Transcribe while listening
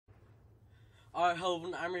Alright,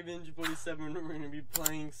 hello, I'm Revenge47. We're going to be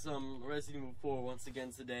playing some Resident Evil 4 once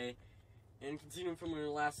again today. And continuing from where we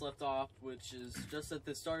last left off, which is just at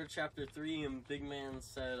the start of Chapter 3, and Big Man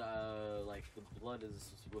said, like, the blood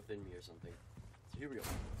is within me or something. So here we go.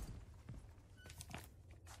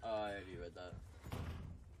 I already read that.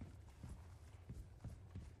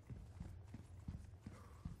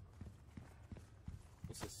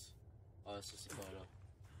 What's this? Oh, it's just a photo.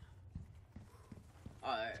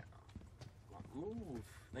 Alright. Move.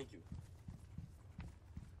 Thank you.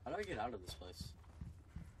 How do I get out of this place?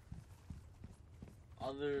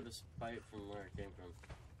 Other despite from where it came from.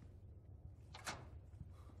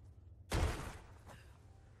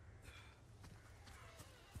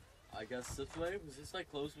 I guess this way? Was this like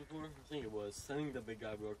closed before? I think it was. I think the big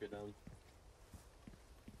guy broke it down.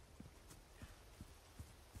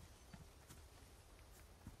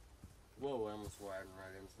 Whoa, I almost ran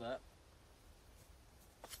right into that.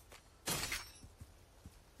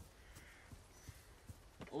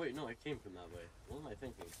 Oh wait, no, I came from that way. What am I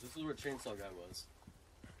thinking? This is where Chainsaw Guy was.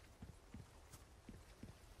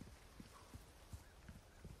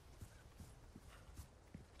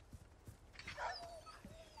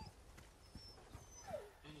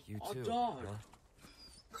 You a too, dog!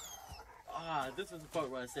 huh? Ah, this is the part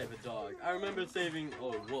where I save a dog. I remember saving...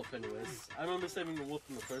 Oh, wolf anyways. I remember saving the wolf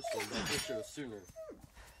in the first one, but I wish it was sooner.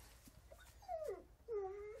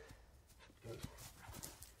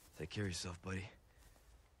 Take care of yourself, buddy.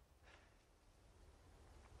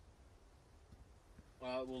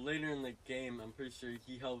 Well, later in the game, I'm pretty sure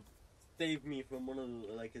he helped save me from one of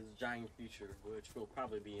the, like, his giant creature, which will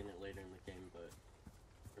probably be in it later in the game, but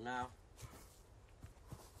for now,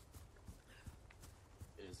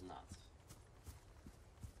 it is not.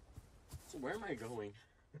 So where am I going?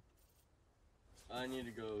 I need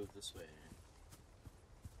to go this way.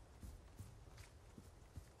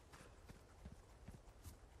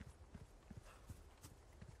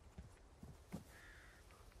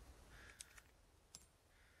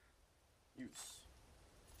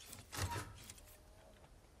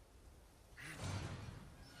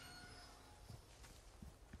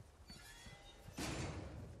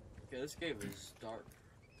 Okay, this cave is dark.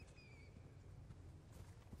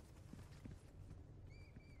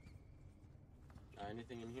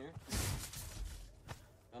 Anything in here?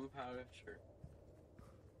 Gunpowder? Sure.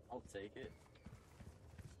 I'll take it.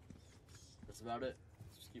 That's about it.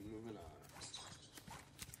 Let's just keep moving on.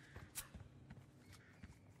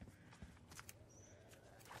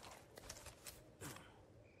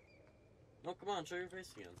 No, come on, show your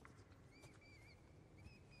face again.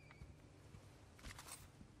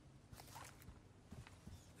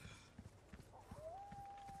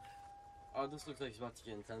 Oh, this looks like it's about to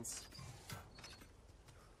get intense.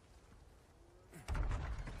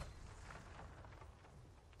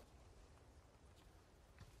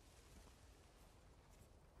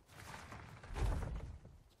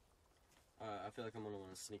 I feel like I'm gonna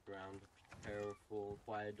want to sneak around. Be careful,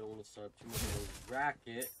 quiet, don't want to start too much of a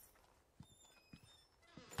racket.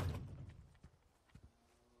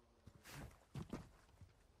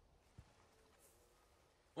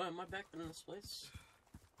 Why am I back in this place?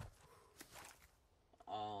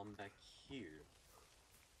 Back here.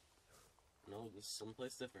 No, this is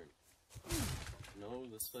someplace different. No,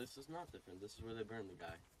 this place is not different. This is where they burned the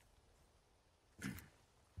guy.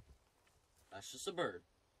 That's just a bird.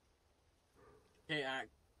 Okay,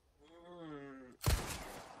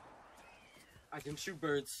 I can shoot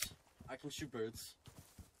birds. I can shoot birds.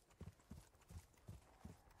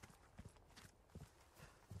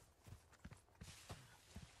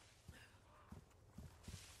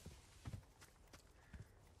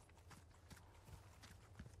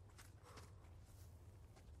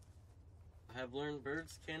 I have learned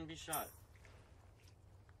birds can be shot.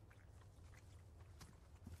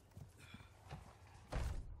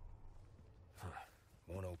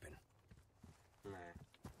 Won't open. Nah.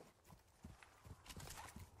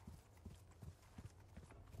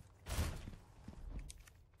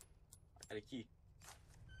 I got a key.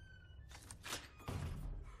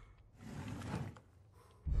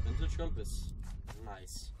 Vintage compass.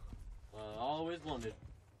 Nice. Always wanted.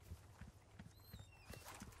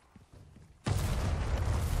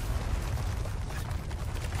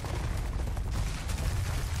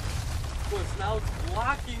 Of course, now it's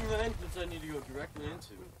blocking the entrance I need to go directly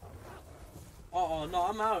into. Oh no,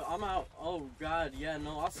 I'm out. I'm out. Oh god, yeah,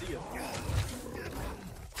 no, I'll see you.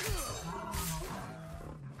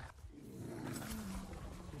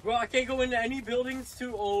 Bro, I can't go into any buildings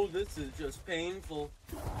too. Oh, this is just painful.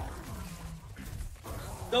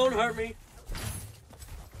 Don't hurt me.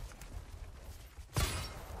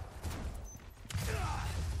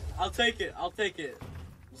 I'll take it. I'll take it.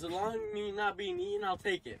 As long as me not being eaten, I'll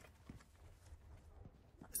take it.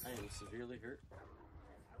 I am severely hurt.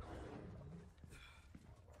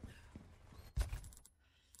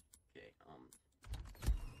 Okay, I'm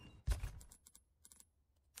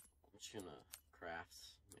just gonna craft,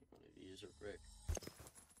 make one of these real quick.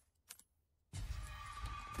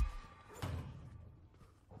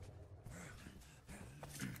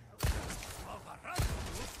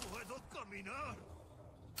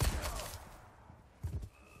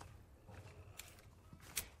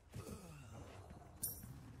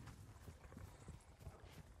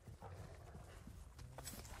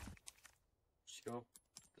 Let's go.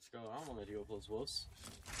 Let's go. I don't want to deal with those wolves.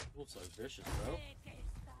 Wolves are vicious, bro.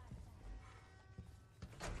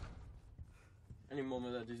 Any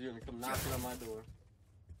moment that he's gonna come knocking on my door.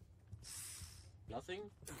 Nothing?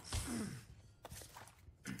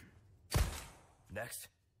 Next.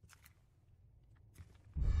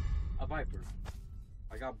 A viper.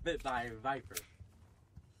 I got bit by a viper.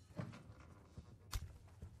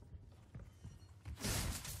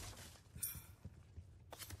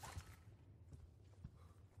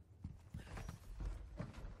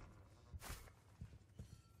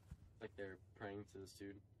 Like they're praying to this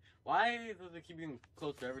dude. Why do they keep getting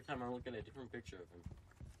closer every time I look at a different picture of him?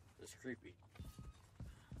 It's creepy.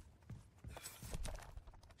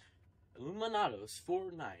 Illuminados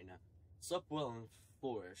 4-9. Sup well and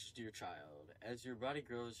flourish, dear child. As your body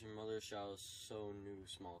grows, your mother shall sew new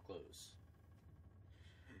small clothes.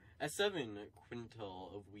 At 7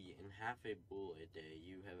 quintal of wheat and half a bull a day,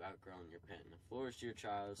 you have outgrown your pen. Flourish, dear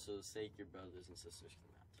child, so the sake your brothers and sisters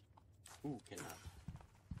cannot. Who cannot?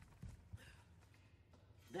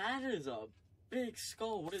 That is a big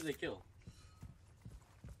skull. What did they kill?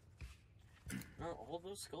 Are all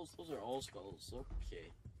those skulls? Those are all skulls.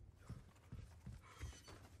 Okay.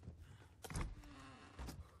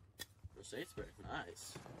 Mercedes spray.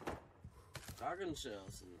 Nice. Dragon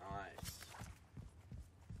shells. Nice.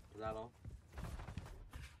 Is that all?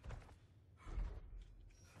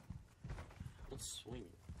 Let's swing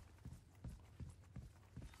it.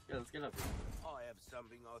 Yeah, let's get up here. I have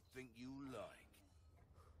something I think you like.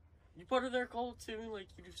 You part of their cult too? Like,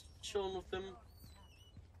 you just chilling with them?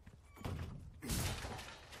 Let's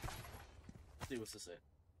see what's to say.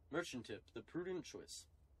 Merchant tip, the prudent choice.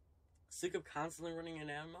 Sick of constantly running an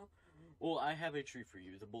ammo? Well, I have a treat for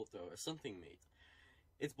you, the bolt thrower, something made.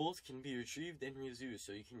 Its bolts can be retrieved and reused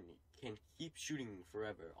so you can keep shooting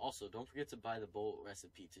forever. Also, don't forget to buy the bolt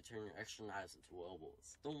recipe to turn your extra knives into well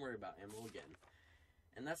bolts. Don't worry about ammo again.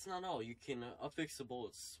 And that's not all. You can affix the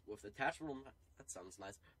bullets with attachable, that sounds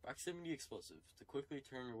nice, proximity explosive to quickly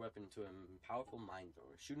turn your weapon into a powerful mine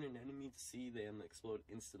thrower. Shoot an enemy to see them explode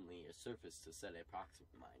instantly, or surface to set a proximate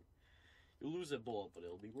mine. You'll lose a bullet, but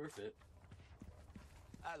it'll be worth it.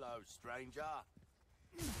 Hello, stranger.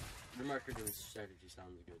 The marketing strategy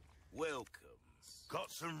sounds good. Welcome.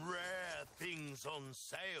 Got some rare things on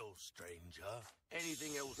sale, stranger.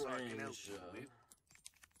 Anything else I can help you with?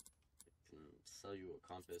 I can sell you a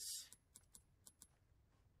compass.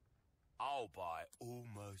 I'll buy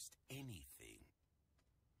almost anything.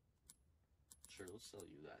 Sure, let's sell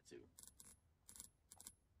you that too.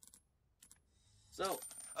 So,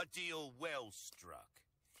 A deal well struck.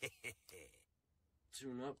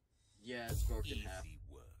 tune up. Yeah, it's broken Easy half.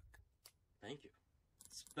 work. Thank you.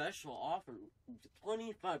 Special offer,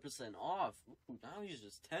 25% off. Ooh, now he's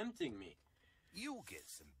just tempting me. You'll get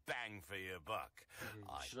some bang for your buck.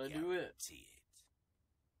 Should I do it? guarantee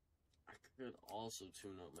it. I could also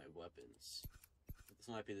tune up my weapons. This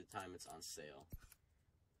might be the time it's on sale.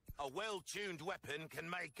 A well-tuned weapon can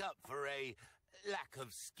make up for a lack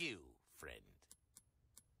of skill, friend.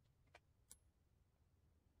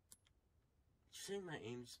 Did you say my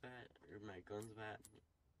aim's bad? Or my gun's bad?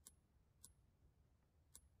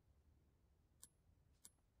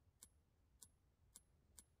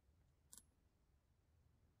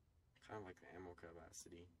 Kind of like the ammo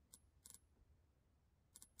capacity.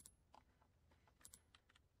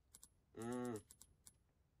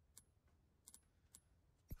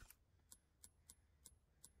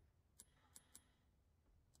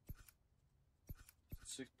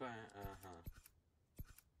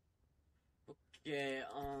 Okay,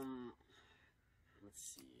 let's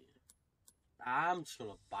see. I'm just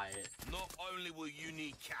gonna buy it. Not only will you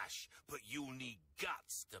need cash, but you'll need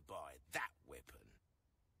guts to buy that weapon.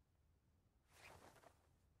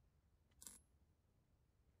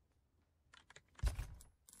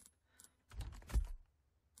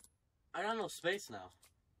 I got no space now.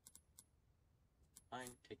 Fine,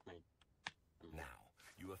 take my... Now,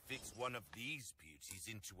 You affix one of these beauties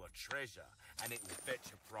into a treasure, and it will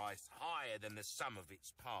fetch a price higher than the sum of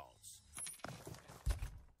its parts.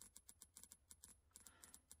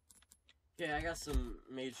 Okay, I got some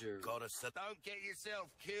major... Don't get yourself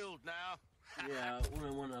killed now. Yeah, when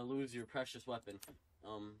I want to lose your precious weapon.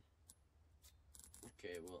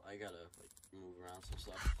 Okay, well, I gotta, like, move around some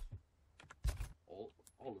stuff.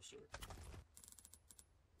 Hold a sword.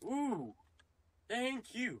 Ooh!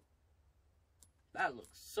 Thank you! That looks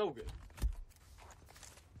so good.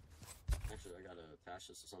 Actually, I gotta attach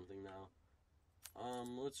this to something now.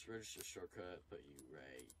 Let's register shortcut, put you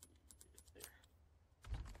right there.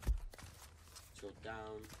 Scroll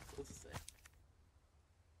down. What's it say?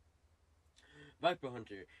 Viper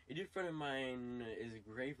Hunter. A dear friend of mine is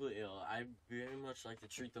gravely ill. I'd very much like to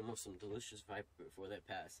treat them with some delicious viper before they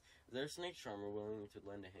pass. Is there a snake charmer willing to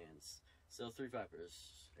lend a hand? Still 3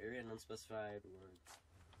 vipers. Area and unspecified words.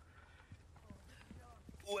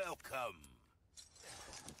 Welcome.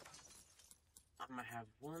 I might have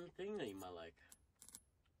one thing that you might like.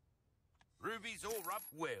 Ruby's all up.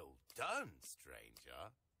 Well done,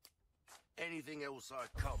 stranger. Anything else I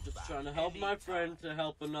come Just back trying to help my anytime. friend to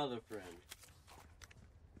help another friend.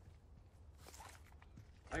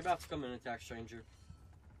 Are you about to come and attack, stranger?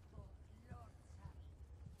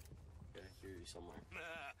 Okay, I hear you somewhere.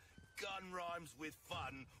 Gun rhymes with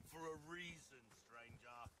fun for a reason,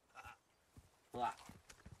 stranger. Blah.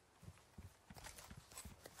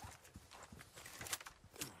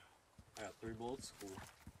 I got 3 bullets. Cool.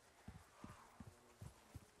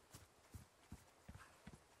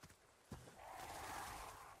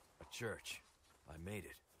 A church. I made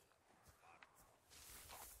it.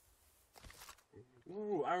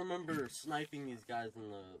 Ooh, I remember sniping these guys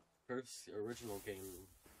in the first original game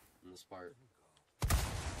in this part.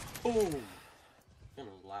 Boom! Kind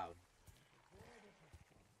of loud.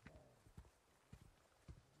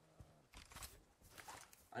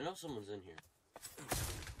 I know someone's in here.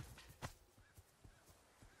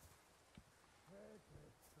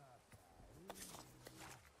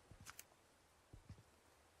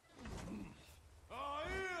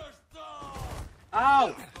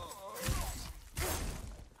 Ow!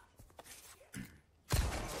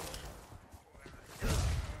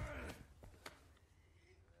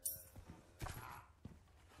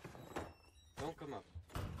 Don't come up.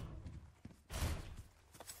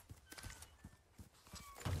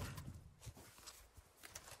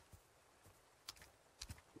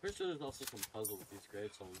 I'm pretty sure there's also some puzzle with these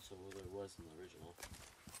gravestones, so there was in the original.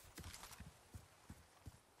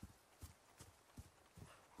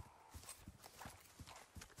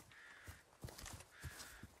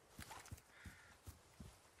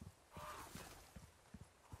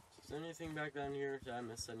 Is there anything back down here? Did I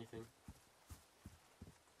miss anything?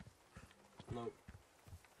 Nope.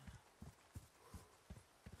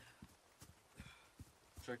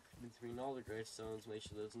 Check between all the gravestones, make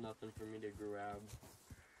sure there's nothing for me to grab.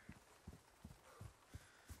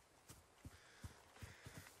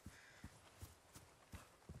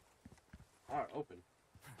 Alright, open.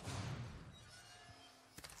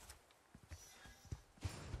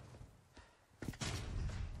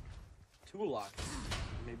 Two locks.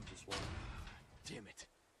 Maybe just one. Damn it.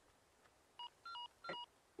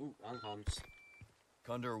 Ooh, uncoms.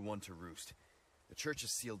 Condor 1 to Roost. The church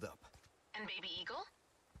is sealed up. And Baby Eagle?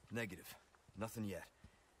 Negative. Nothing yet.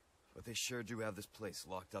 But they sure do have this place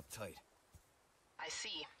locked up tight. I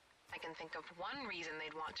see. I can think of one reason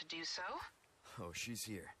they'd want to do so. Oh, she's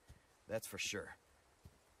here. That's for sure.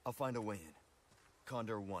 I'll find a way in.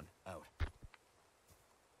 Condor 1, out.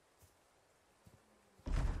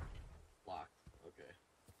 Locked. Okay.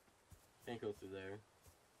 Can't go through there.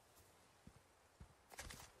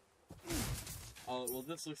 Oh, well,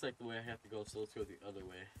 this looks like the way I have to go, so let's go the other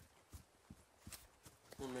way. I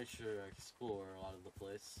want to make sure I explore a lot of the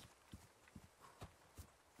place.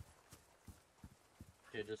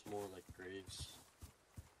 Okay, just more like graves.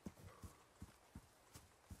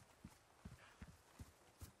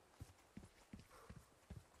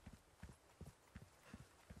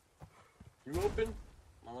 You open?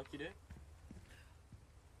 My lucky day?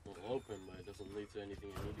 Well, open, but it doesn't lead to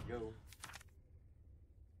anything I need to go.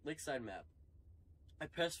 Lakeside map. I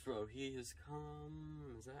pressed for he has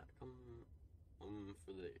come. Is that come?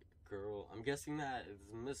 For the girl. I'm guessing that it's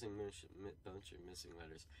missing bunch of missing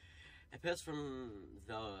letters. A pest from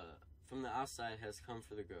the outside has come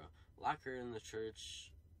for the girl. Lock her in the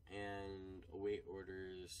church and await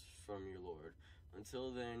orders from your lord.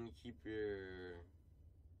 Until then, keep the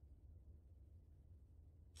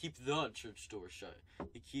church door shut.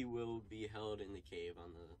 The key will be held in the cave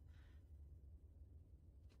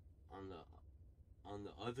on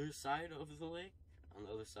the other side of the lake. on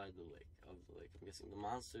the other side of the lake. I'm guessing the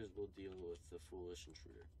monsters will deal with the foolish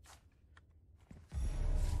intruder.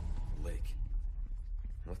 Lake.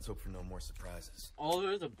 Let's hope for no more surprises. Oh,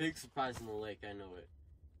 there's a big surprise in the lake. I know it.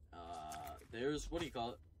 There's, what do you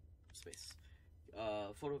call it? Space.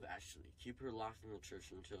 Photo of Ashley. Keep her locked in the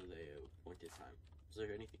church until the appointed time. Is there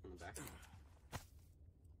anything in the back?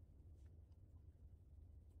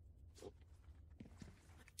 Oh.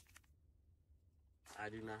 I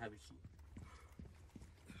do not have a key.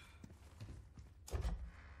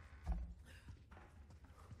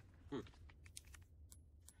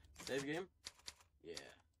 Save game? Yeah.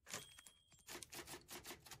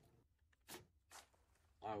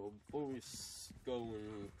 Alright, well, before we go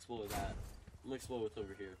and explore that, I'm gonna explore what's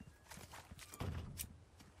over here.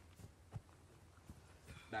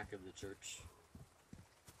 Back of the church.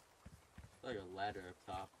 Like a ladder up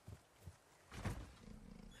top.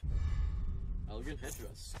 Elegant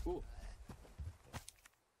headdress. Cool.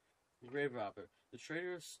 Grave robber. The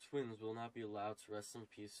traitorous twins will not be allowed to rest in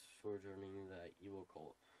peace for joining that evil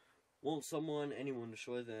cult. Won't anyone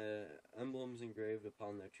destroy the emblems engraved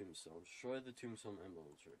upon their tombstone? Destroy the tombstone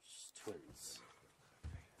emblems, twins.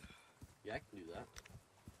 Yeah, I can do that.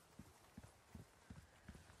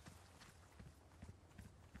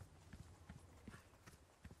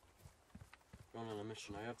 Going on a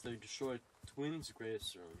mission. I have to destroy twins'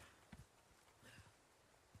 gravestone.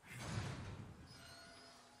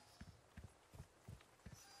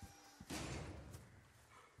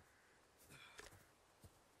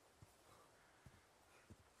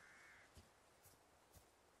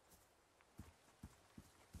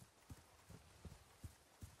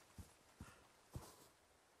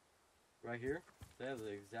 Right here, they have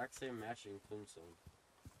the exact same matching tombstone.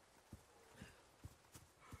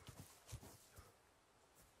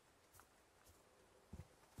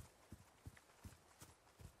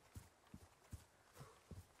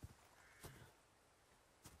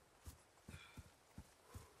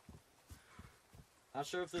 Not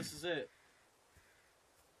sure if this is it.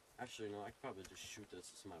 Actually, no, I could probably just shoot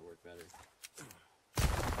this. This might work better.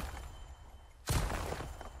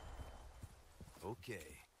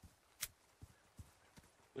 Okay.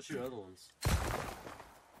 What's your other ones?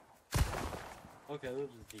 Okay, those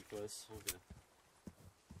are decoys. Okay.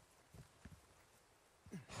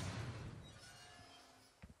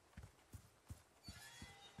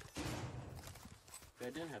 Okay, I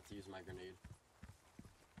didn't have to use my grenade.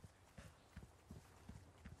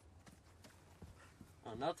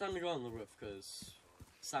 Oh, now time to go on the roof, because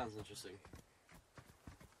it sounds interesting.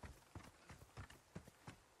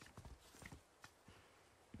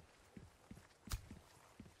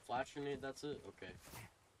 Flash grenade, that's it? Okay.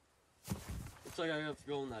 Looks like I have to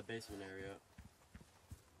go in that basement area.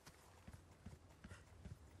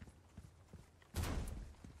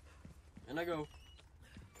 And I go.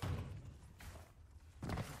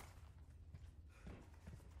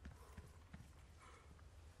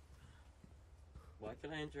 Why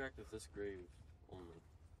can I interact with this grave only?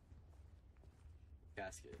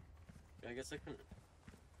 Casket. Yeah, I guess I couldn't.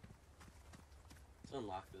 Let's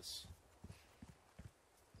unlock this.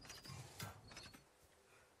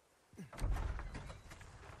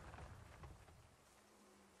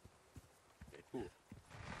 Okay, cool.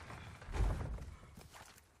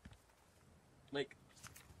 Lake.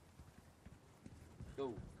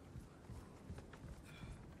 Go.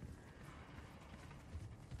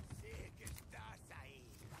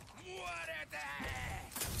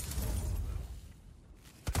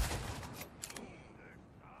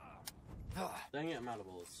 Dang it, I'm out of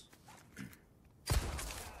bullets.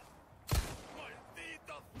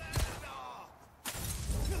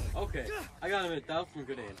 Okay, I gotta admit, that was some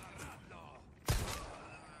good aim.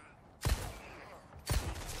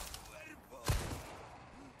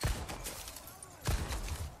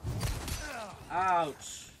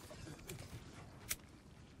 Ouch!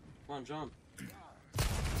 Come on, jump.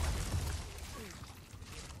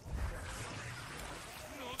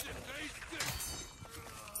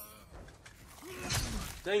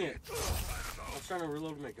 Dang it! I was trying to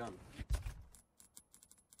reload my gun.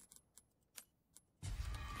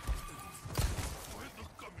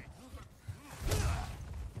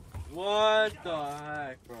 What the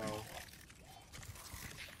heck, bro?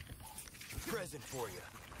 Present for you.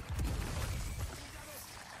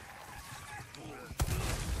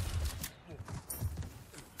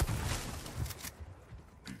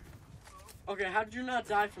 Okay, how did you not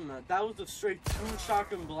die from that? That was a straight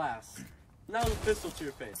shotgun blast. And that was a pistol to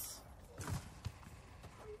your face.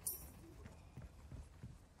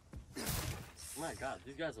 Oh my god,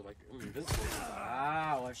 these guys are like invincible.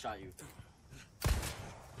 Ow, I shot you.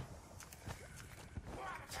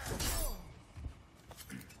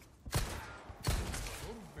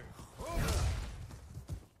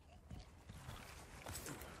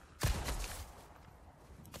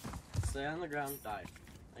 stay on the ground, die.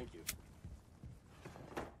 Thank you.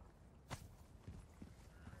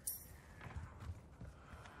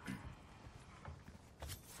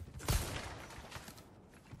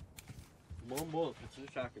 One bullet for 2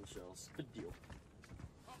 shotgun shells. Good deal.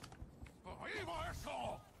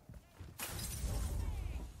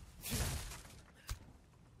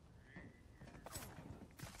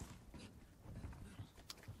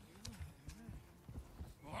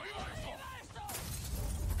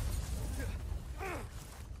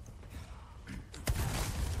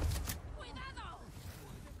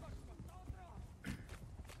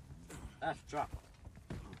 That's drop.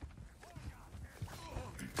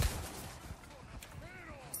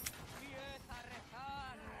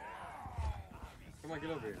 Come on,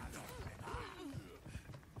 get over here.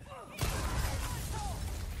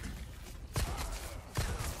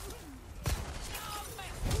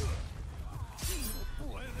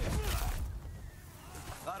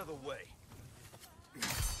 Out of the way.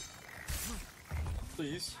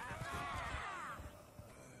 Please.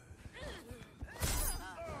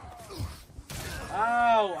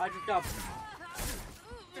 Ow! I just got...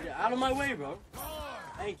 Get out of my way, bro.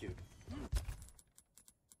 Thank you.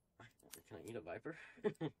 Can I eat a viper?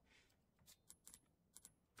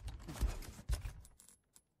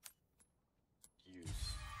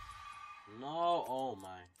 Use. No, oh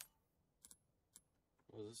my.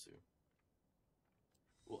 What does this do?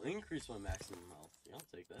 Will increase my maximum health. Yeah, I'll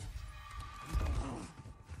take that.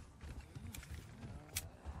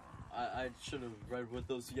 I should have read what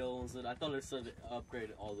those yellows said. I thought it said upgrade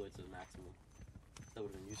it all the way to the maximum. That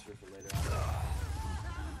would have been useful for later on.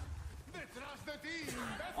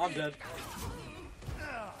 I'm dead.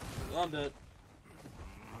 I'm dead.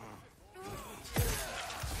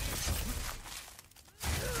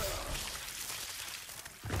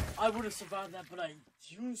 I would have survived that, but I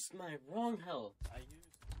used my wrong health.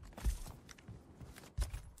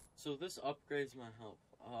 So this upgrades my health.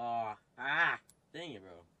 Dang it,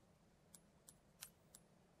 bro.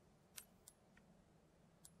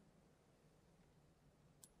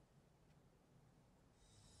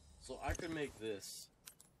 So I could make this,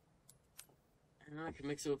 and then I can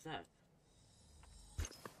mix it with that.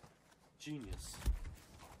 Genius.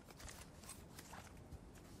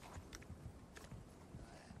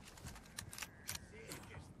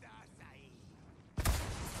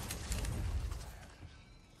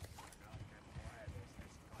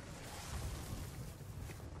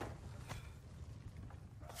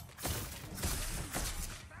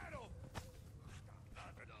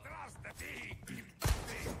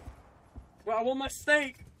 Well, I want my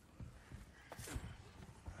steak!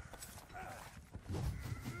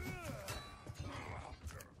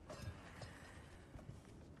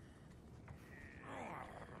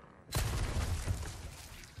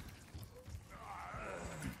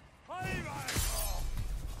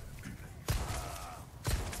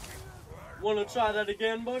 Wanna try that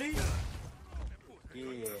again, buddy?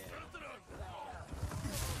 Yeah.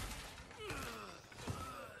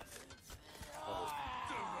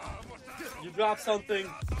 You dropped something.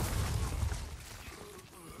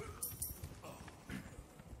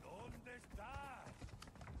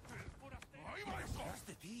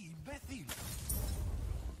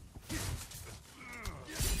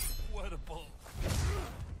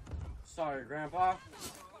 Sorry, Grandpa.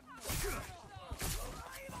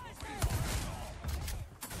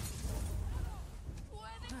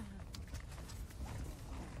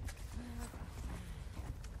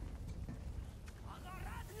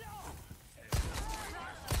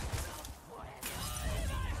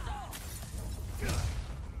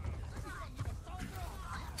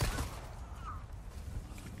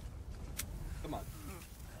 Come on.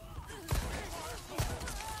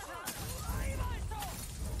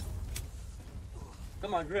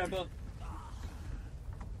 Come on, Grandpa.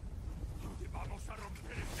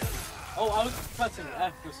 Oh, I was pressing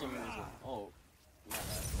F for some reason. Oh, my bad.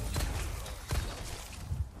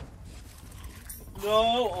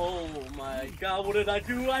 No, oh my god, what did I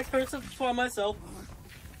do? I cursed for myself.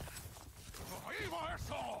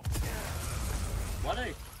 Why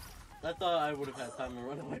did I thought I would have had time to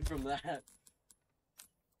run away from that.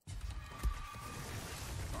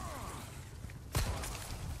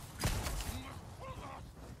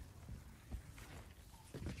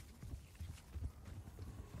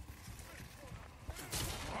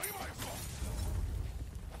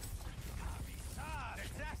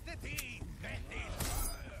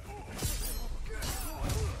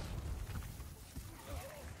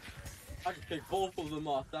 I just picked both of them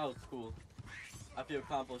off. That was cool. I feel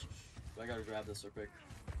accomplished. I gotta grab this real quick.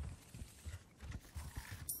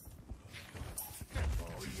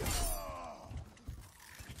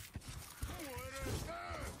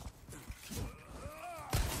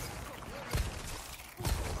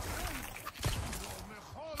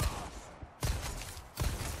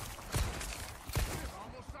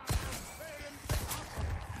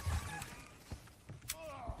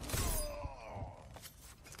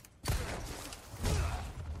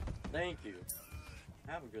 Thank you.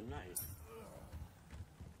 Have a good night.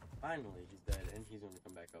 Finally, he's dead, and he's gonna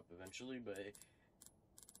come back up eventually, but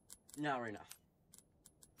not right now.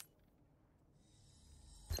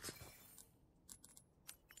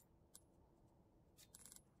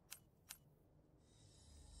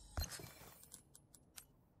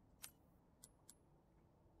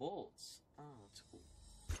 Bolts. Oh, that's cool.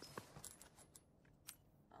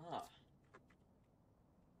 Ah.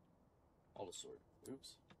 All the sword.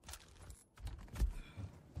 Oops.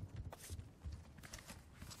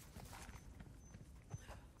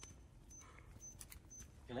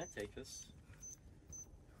 Can I take this?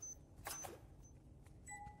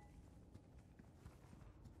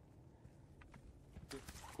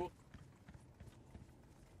 Cool.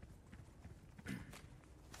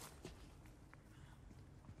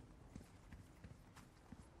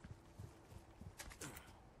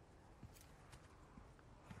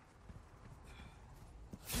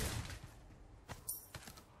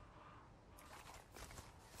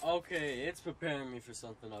 Okay, it's preparing me for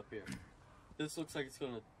something up here. This looks like it's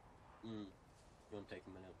gonna take a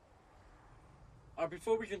minute. Alright,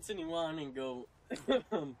 before we continue on and go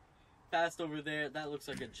past over there, that looks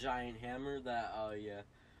like a giant hammer that, yeah.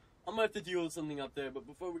 I'm gonna have to deal with something up there, but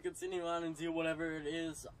before we continue on and deal whatever it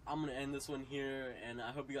is, I'm gonna end this one here, and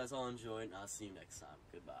I hope you guys all enjoyed, and I'll see you next time.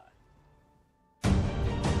 Goodbye.